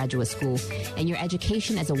Oxford Graduate School, and your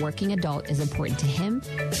education as a working adult is important to him,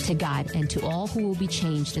 to God, and to all who will be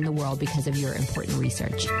changed in the world because of your important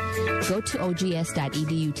research. Go to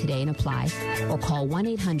ogs.edu today and apply, or call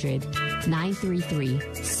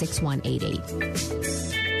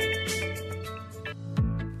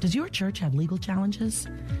 1-800-933-6188. Does your church have legal challenges?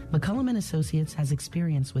 McCullum and Associates has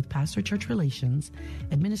experience with pastor-church relations,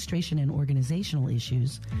 administration and organizational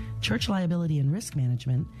issues, church liability and risk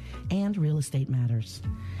management, and real estate matters.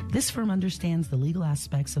 This firm understands the legal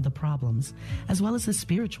aspects of the problems, as well as the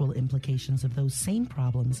spiritual implications of those same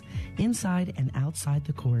problems inside and outside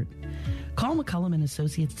the court. Call McCullum and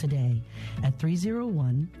Associates today at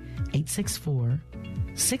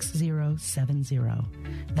 301-864-6070.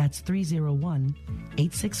 That's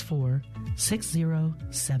 301-864-6070.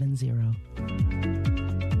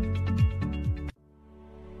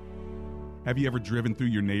 Have you ever driven through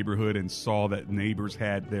your neighborhood and saw that neighbors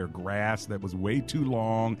had their grass that was way too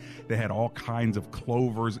long? They had all kinds of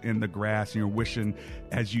clovers in the grass, and you're wishing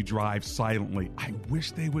as you drive silently, I wish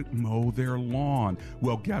they would mow their lawn.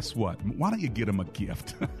 Well, guess what? Why don't you get them a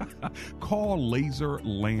gift? Call Laser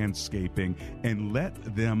Landscaping and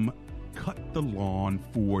let them cut the lawn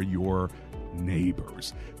for your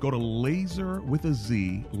neighbors. Go to Laser with a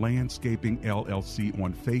Z Landscaping LLC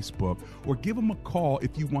on Facebook, or give them a call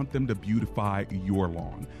if you want them to beautify your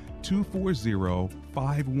lawn.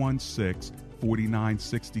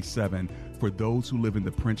 240-516-4967 for those who live in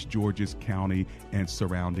the Prince George's County and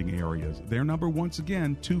surrounding areas. Their number, once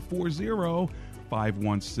again,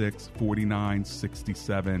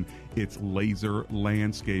 240-516-4967. It's Laser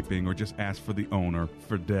Landscaping, or just ask for the owner,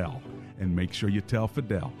 Fidel, and make sure you tell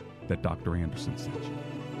Fidel that Dr. Anderson sent you.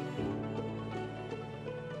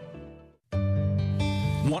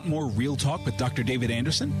 Want more Real Talk with Dr. David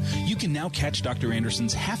Anderson? You can now catch Dr.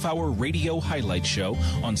 Anderson's half-hour radio highlight show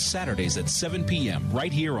on Saturdays at 7 p.m.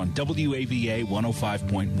 right here on WAVA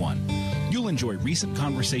 105.1. You'll enjoy recent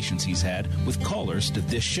conversations he's had with callers to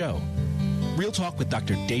this show. Real Talk with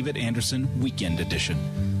Dr. David Anderson, Weekend Edition.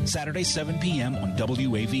 Saturday, 7 p.m. on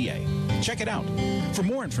WAVA. Check it out. For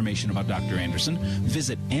more information about Dr. Anderson,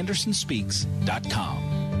 visit AndersonSpeaks.com.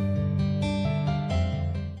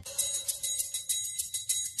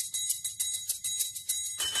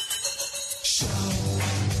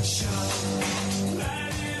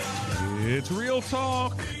 It's Real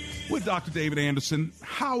Talk with Dr. David Anderson.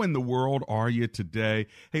 How in the world are you today?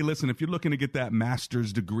 Hey, listen, if you're looking to get that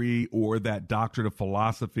master's degree or that doctorate of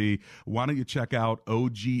philosophy, why don't you check out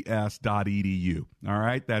ogs.edu? All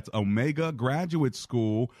right, that's Omega Graduate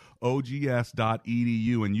School,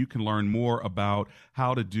 ogs.edu, and you can learn more about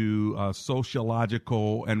how to do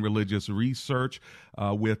sociological and religious research.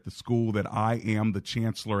 with the school that I am the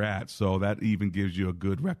chancellor at. So that even gives you a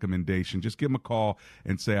good recommendation. Just give them a call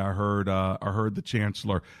and say, I heard the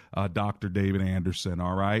chancellor, Dr. David Anderson.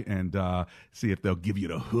 All right. And see if they'll give you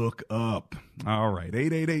the hook up. All right.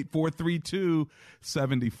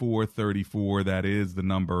 888-432-7434. That is the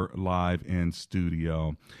number live in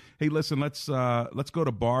studio. Hey, listen, let's go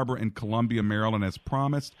to Barbara in Columbia, Maryland, as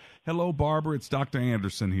promised. Hello, Barbara. It's Dr.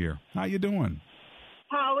 Anderson here. How you doing?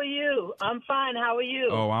 How are you? I'm fine. How are you?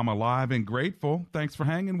 Oh, I'm alive and grateful. Thanks for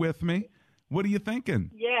hanging with me. What are you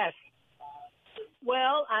thinking? Yes.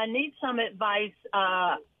 Well, I need some advice.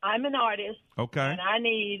 I'm an artist. Okay. And I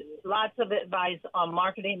need lots of advice on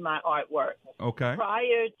marketing my artwork. Okay.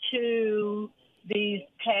 Prior to these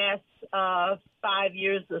past 5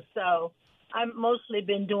 years or so, I've mostly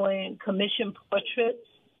been doing commission portraits.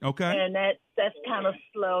 Okay. And that's kind of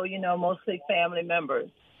slow, mostly family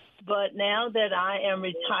members. But now that I am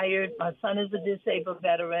retired, my son is a disabled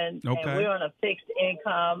veteran, and we're on a fixed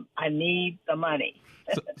income. I need the money.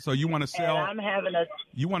 So you want to sell? And I'm having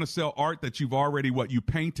You want to sell art that you've already you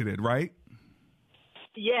painted it, right?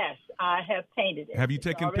 Yes, I have painted it. Have you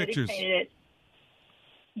taken pictures? Painted it.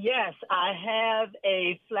 Yes, I have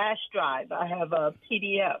a flash drive. I have a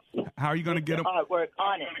PDF. How are you going to get them? Artwork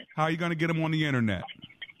on it. How are you going to get them on the internet?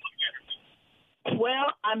 Well,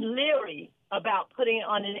 I'm leery about putting it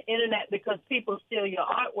on the internet because people steal your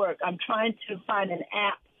artwork. I'm trying to find an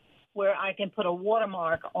app where I can put a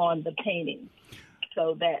watermark on the painting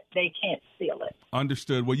so that they can't steal it.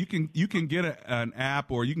 Understood. Well, you can get an app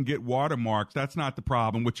or you can get watermarks. That's not the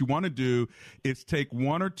problem. What you want to do is take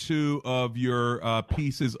one or two of your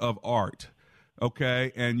pieces of art,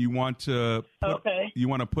 okay, and you want to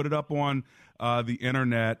put it up on the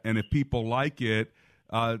internet, and if people like it,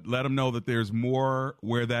 let them know that there's more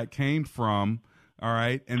where that came from. All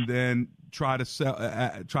right, and then try to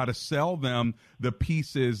sell them the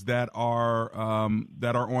pieces that are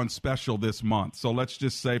on special this month. So let's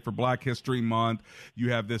just say for Black History Month,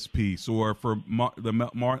 you have this piece, or for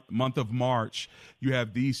the month of March, you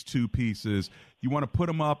have these two pieces. You want to put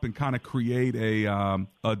them up and kind of create a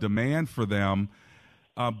demand for them,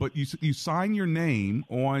 but you sign your name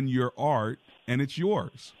on your art, and it's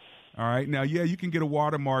yours. All right. Now, yeah, you can get a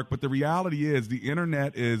watermark, but the reality is the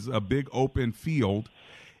internet is a big open field.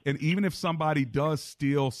 And even if somebody does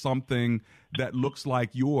steal something that looks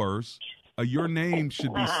like yours, your name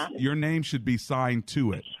should be signed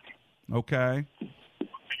to it. Okay.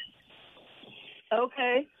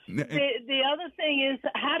 Okay. The other thing is,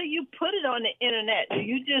 how do you put it on the internet?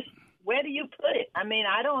 Where do you put it? I mean,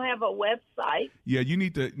 I don't have a website. Yeah, you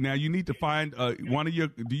need to find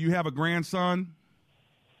do you have a grandson?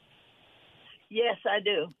 Yes, I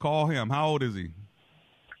do. Call him. How old is he?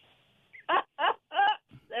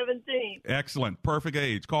 17. Excellent. Perfect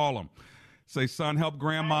age. Call him. Say, son, help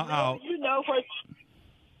grandma out.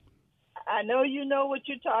 I know you know what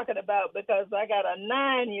you're talking about because I got a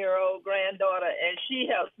 9-year-old granddaughter, and she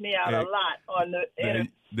helps me out a lot on the internet.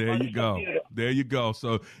 There you go. Computer. There you go.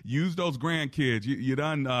 So use those grandkids. You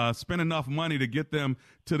done spent enough money to get them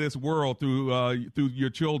to this world through your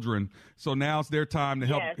children. So now it's their time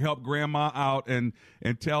to help grandma out and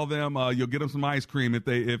tell them you'll get them some ice cream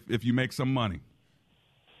if you make some money.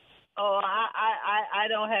 Oh, I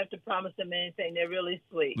don't have to promise them anything. They're really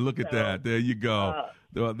sweet. Look at that. There you go.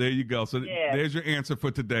 There you go. So there's your answer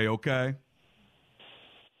for today, okay?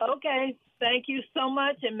 Okay. Thank you so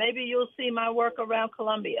much, and maybe you'll see my work around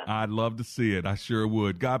Columbia. I'd love to see it. I sure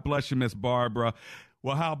would. God bless you, Miss Barbara.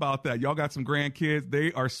 Well, how about that? Y'all got some grandkids.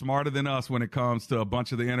 They are smarter than us when it comes to a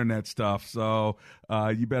bunch of the internet stuff. So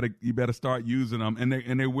you better start using them, and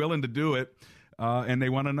they're willing to do it. And they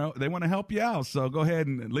want to help you out. So go ahead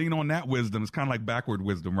and lean on that wisdom. It's kind of like backward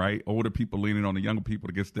wisdom, right? Older people leaning on the younger people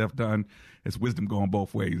to get stuff done. It's wisdom going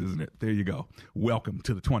both ways, isn't it? There you go. Welcome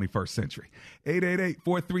to the 21st century.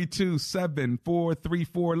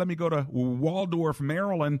 888-432-7434. Let me go to Waldorf,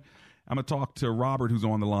 Maryland. I'm going to talk to Robert, who's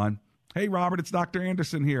on the line. Hey, Robert, it's Dr.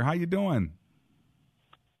 Anderson here. How you doing?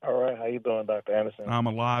 All right. How you doing, Dr. Anderson? I'm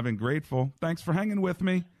alive and grateful. Thanks for hanging with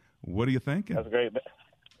me. What are you thinking? That's great.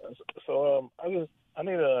 So I just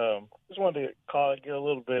wanted to call and get a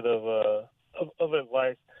little bit of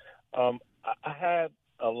advice. I had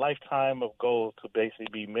a lifetime of goals to basically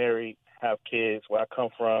be married, have kids. Where I come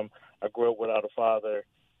from, I grew up without a father.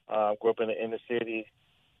 Grew up in the inner city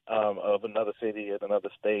of another city in another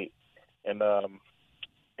state, and I've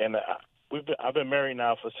been married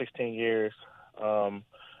now for 16 years.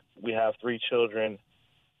 We have 3 children,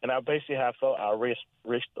 and I basically have felt I reached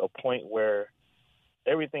a point where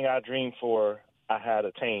everything I dreamed for, I had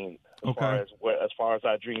attained as far as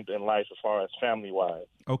I dreamed in life, as far as family-wise.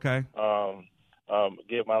 Okay.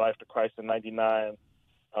 gave my life to Christ in '99.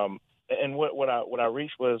 And what I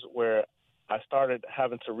reached was where I started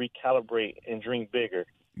having to recalibrate and dream bigger.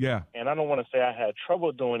 Yeah. And I don't want to say I had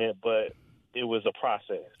trouble doing it, but it was a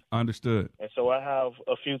process. Understood. And so I have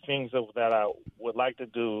a few things that I would like to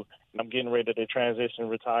do. I'm getting ready to transition,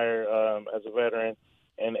 retire as a veteran,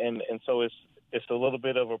 and so it's a little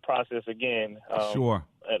bit of a process again. Sure.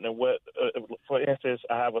 And for instance,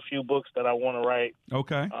 I have a few books that I want to write.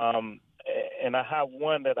 Okay. And I have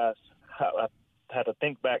one that I had to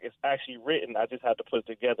think back. It's actually written. I just had to put it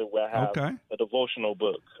together where I have a devotional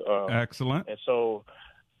book. Excellent. And so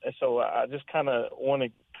I just kind of want to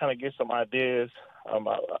get some ideas.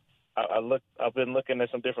 I've been looking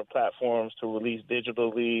at some different platforms to release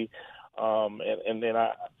digitally, and then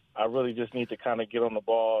I really just need to kind of get on the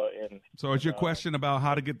ball. So is your question about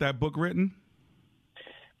how to get that book written?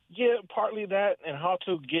 Yeah, partly that, and how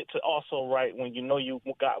to get to also write when you know you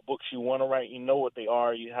got books you want to write, you know what they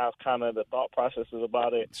are, you have kind of the thought processes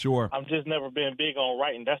about it. Sure. I've just never been big on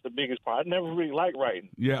writing. That's the biggest part. I never really liked writing.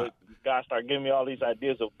 Yeah. But guys start giving me all these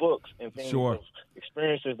ideas of books and things, Sure. of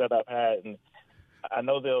experiences that I've had, and I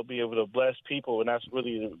know they'll be able to bless people, and that's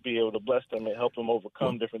really to be able to bless them and help them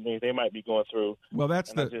overcome different things they might be going through. Well,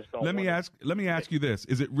 that's let me ask you this.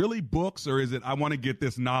 Is it really books, or is it I want to get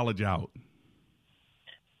this knowledge out?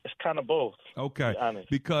 It's kind of both. Okay.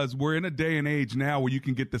 Because we're in a day and age now where you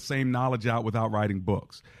can get the same knowledge out without writing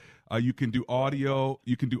books. You can do audio.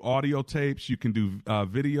 You can do audio tapes. You can do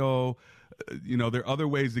video. There are other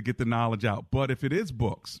ways to get the knowledge out. But if it is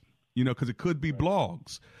books, because it could be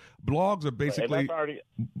blogs. Blogs are basically.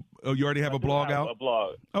 You already have a blog out? A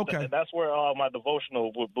blog. Okay. That's where all my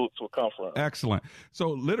devotional books will come from. Excellent. So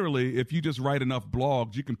literally, if you just write enough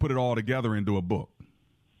blogs, you can put it all together into a book.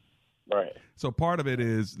 Right. So part of it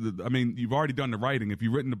is, you've already done the writing. If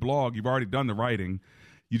you've written the blog, you've already done the writing.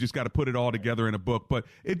 You just got to put it all together in a book. But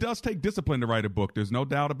it does take discipline to write a book. There's no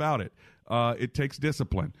doubt about it. It takes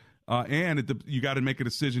discipline. And you got to make a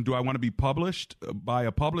decision. Do I want to be published by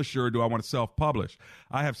a publisher, or do I want to self-publish?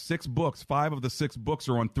 I have 6 books. 5 of the 6 books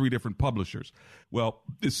are on 3 different publishers. Well,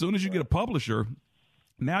 as soon as you get a publisher,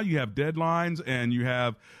 now you have deadlines, and you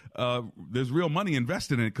have there's real money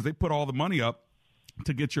invested in it because they put all the money up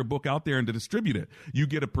to get your book out there and to distribute it. You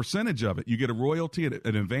get a percentage of it. You get a royalty,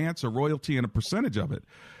 an advance, a royalty, and a percentage of it.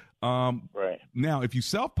 Right. Now, if you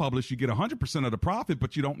self-publish, you get 100% of the profit,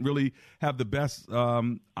 but you don't really have the best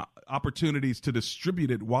opportunities to distribute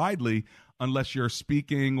it widely unless you're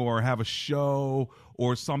speaking or have a show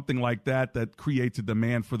or something like that creates a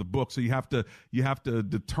demand for the book. So you have to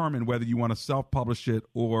determine whether you want to self-publish it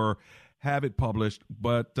or have it published.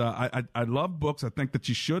 But I love books. I think that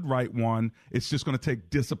you should write one. It's just going to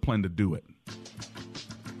take discipline to do it.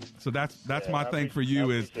 So that's my thing for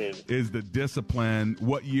you is the discipline.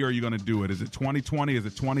 What year are you going to do it? Is it 2020? Is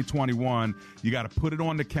it 2021? You got to put it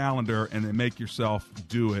on the calendar and then make yourself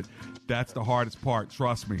do it. That's the hardest part.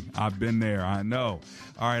 Trust me. I've been there. I know.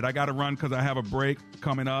 All right. I got to run because I have a break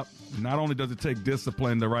coming up. Not only does it take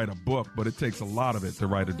discipline to write a book, but it takes a lot of it to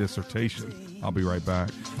write a dissertation. I'll be right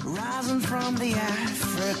back. Rising from the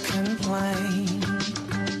African plain.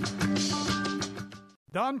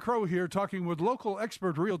 Don Crow here, talking with local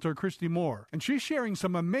expert realtor Christy Moore, and she's sharing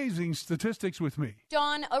some amazing statistics with me.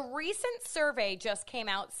 Don, a recent survey just came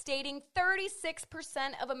out stating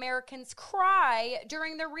 36% of Americans cry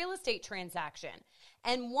during their real estate transaction,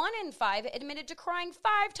 and 1 in 5 admitted to crying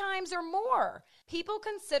 5 times or more. People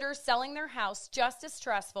consider selling their house just as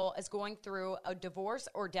stressful as going through a divorce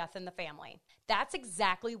or death in the family. That's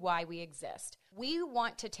exactly why we exist. We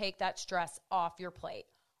want to take that stress off your plate.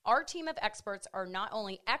 Our team of experts are not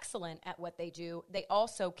only excellent at what they do, they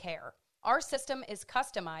also care. Our system is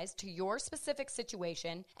customized to your specific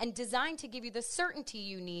situation and designed to give you the certainty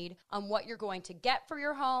you need on what you're going to get for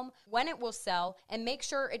your home, when it will sell, and make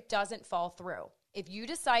sure it doesn't fall through. If you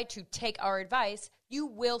decide to take our advice, you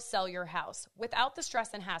will sell your house without the stress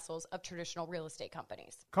and hassles of traditional real estate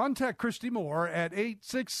companies. Contact Christy Moore at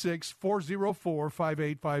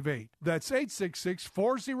 866-404-5858. That's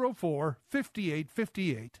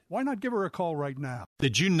 866-404-5858. Why not give her a call right now?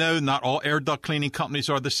 Did you know not all air duct cleaning companies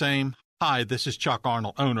are the same? Hi, this is Chuck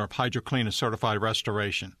Arnold, owner of HydroClean and Certified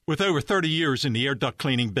Restoration. With over 30 years in the air duct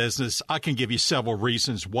cleaning business, I can give you several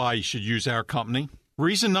reasons why you should use our company.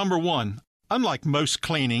 Reason number 1, unlike most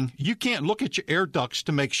cleaning, you can't look at your air ducts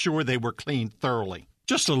to make sure they were cleaned thoroughly.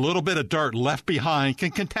 Just a little bit of dirt left behind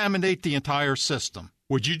can contaminate the entire system.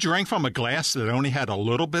 Would you drink from a glass that only had a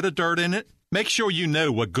little bit of dirt in it? Make sure you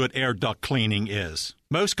know what good air duct cleaning is.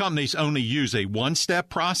 Most companies only use a 1-step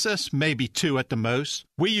process, maybe 2 at the most.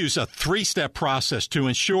 We use a 3-step process to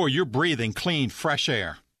ensure you're breathing clean, fresh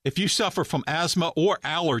air. If you suffer from asthma or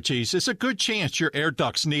allergies, it's a good chance your air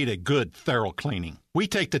ducts need a good, thorough cleaning. We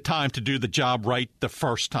take the time to do the job right the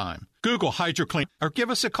first time. Google HydroClean or give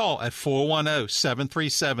us a call at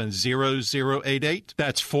 410-737-0088.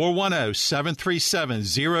 That's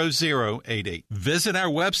 410-737-0088. Visit our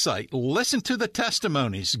website, listen to the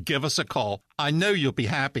testimonies, give us a call. I know you'll be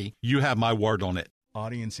happy. You have my word on it.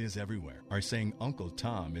 Audiences everywhere are saying Uncle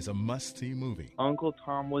Tom is a must-see movie. Uncle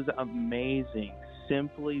Tom was amazing.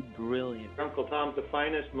 Simply brilliant. Uncle Tom's the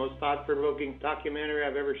finest, most thought-provoking documentary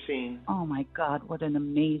I've ever seen. Oh my God, what an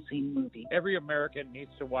amazing movie. Every American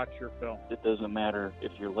needs to watch your film. It doesn't matter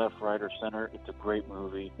if you're left, right, or center. It's a great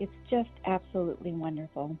movie. It's just absolutely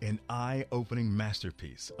wonderful. An eye-opening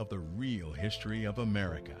masterpiece of the real history of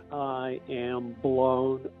America. I am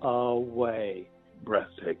blown away.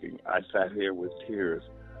 Breathtaking. I sat here with tears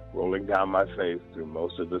rolling down my face through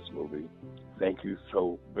most of this movie. Thank you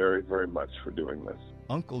so very, very much for doing this.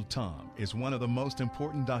 Uncle Tom is one of the most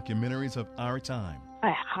important documentaries of our time.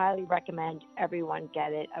 I highly recommend everyone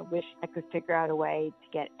get it. I wish I could figure out a way to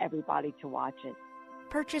get everybody to watch it.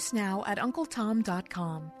 Purchase now at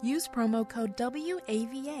UncleTom.com. Use promo code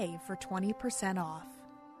WAVA for 20% off.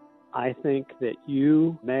 I think that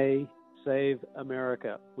you may save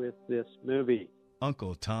America with this movie.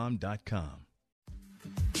 UncleTom.com.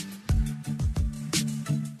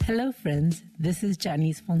 Hello, friends. This is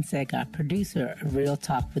Janice Fonseca, producer of Real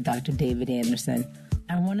Talk with Dr. David Anderson.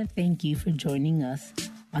 I want to thank you for joining us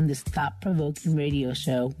on this thought-provoking radio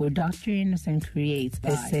show where Dr. Anderson creates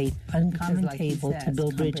a safe, uncommon table to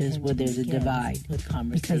build bridges where there's a divide.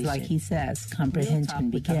 Because like he says, comprehension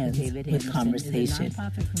begins with conversation.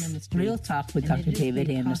 Real Talk with Dr. David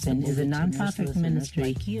Anderson is a nonprofit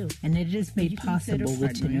ministry, and it is made possible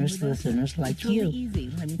with generous listeners like you.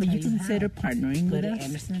 Will you consider partnering with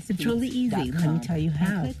us? It's really easy. Let me tell you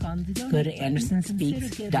how. Go to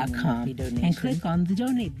AndersonSpeaks.com and click on the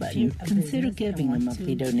donate button. Consider giving a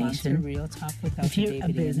monthly donation. If you're a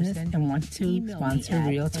business and want to sponsor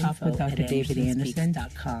Real Talk with Dr. David Anderson,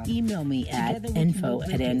 email me at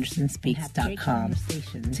info@andersonspeaks.com.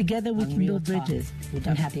 Together we can build bridges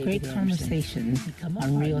and have great conversations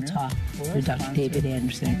on Real Talk with Dr. David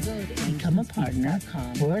Anderson. Become a partner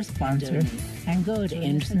or a sponsor and go to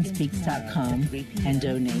AndersonSpeaks.com and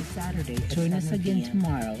donate. Join us again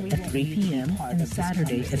tomorrow at 3 p.m. and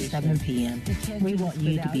Saturday at 7 p.m. We want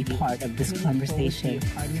you to be part of this conversation.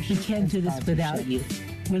 We can't do this without you.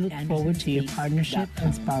 We look forward to your partnership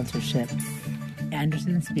and sponsorship.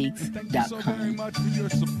 AndersonSpeaks.com. Thank you so very much for your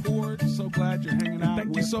support. So glad you're hanging out with me.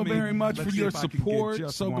 Thank you so very much for your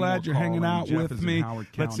support. So glad you're hanging out with me.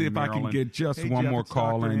 Let's see if I can get just one more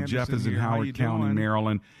call in. Jeff is in Howard County,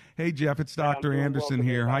 Maryland. Hey, Jeff, it's Dr. Anderson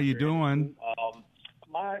here. How you doing?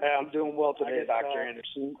 I'm doing well today, Dr.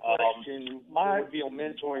 Anderson. My would be on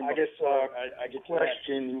mentoring. I guess I get to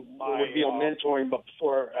question would be on mentoring, but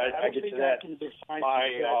before I get to that,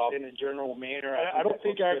 in a general manner, I don't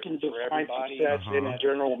think I can define success in a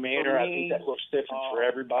general manner. I think that looks different for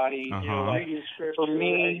everybody. You know, like for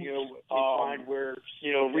me, find where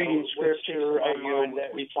reading scripture,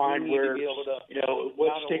 we find where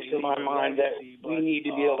what sticks in my mind that we need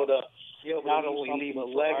to be able to not only leave a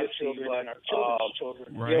legacy, but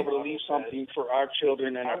be able to leave something for our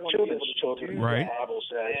children and our children's children. Right. The Bible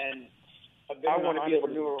says. And I want to be able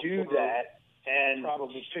to do that. And I've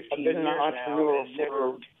been an entrepreneur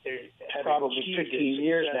for probably 15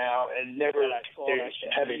 years now, and never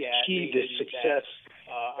have achieved the success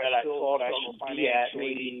that I thought I should be at,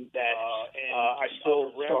 meaning that I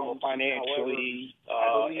still struggle financially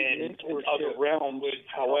and in other realms.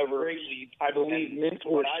 However, I believe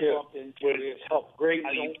mentorship would help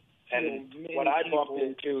greatly. And what I bumped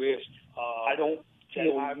into is I don't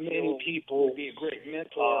feel many people be a great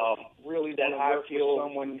mentor really that I feel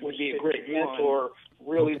someone would be a great mentor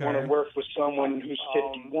really want to work with someone who's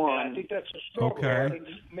 51. I think that's a struggle. Okay.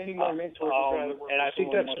 Many more mentors and I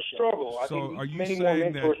think that's a struggle. So are you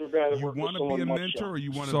saying that you want to be a mentor or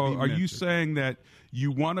you want to be mentored? So are you saying that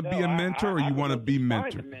you want to be a mentor or you want to be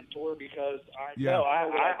mentored? I would love to find a mentor because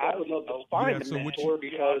I would love to find a mentor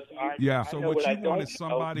because so what you want is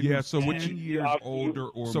somebody who's 10 years older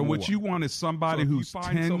or more. So what you want is somebody who's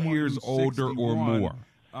 10 years older or more.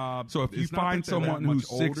 So if you find someone who's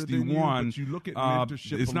 61,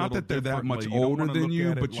 it's not that they're that much older than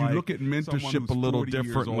you, but you look at mentorship a little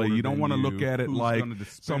differently. You don't want to look at it like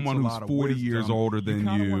someone who's 40 years older than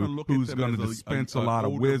you, who's going to dispense a lot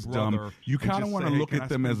of wisdom. You kind of want to look at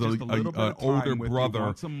them as an older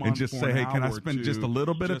brother and just say, hey, can I spend just a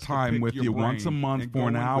little bit of time with you once a month for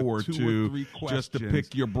an hour or two just to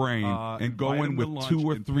pick your brain and go in with 2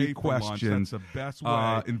 or 3 questions,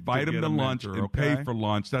 invite them to lunch and pay for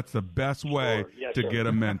lunch, lunch. That's the best way to get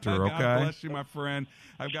a mentor, okay? God bless you, my friend.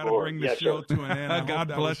 I've got to bring the show to an end. God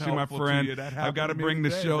bless you, my friend. I've got to bring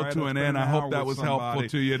the show to an end. I hope that was helpful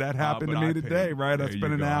to you. That happened to me today, right? I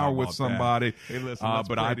spent an hour with somebody,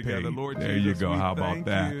 but I paid. There you go. How about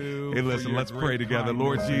that? Hey, listen, let's pray together.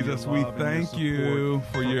 Lord Jesus, we thank you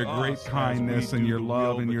for your great kindness and your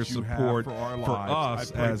love and your support for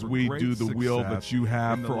us as we do the will that you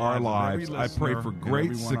have for our lives. I pray for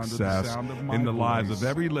great success in the lives of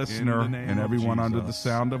every listener and everyone under the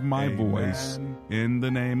sound of my voice. In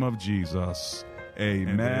the name of Jesus,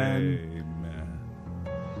 amen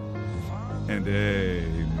and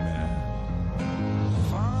amen.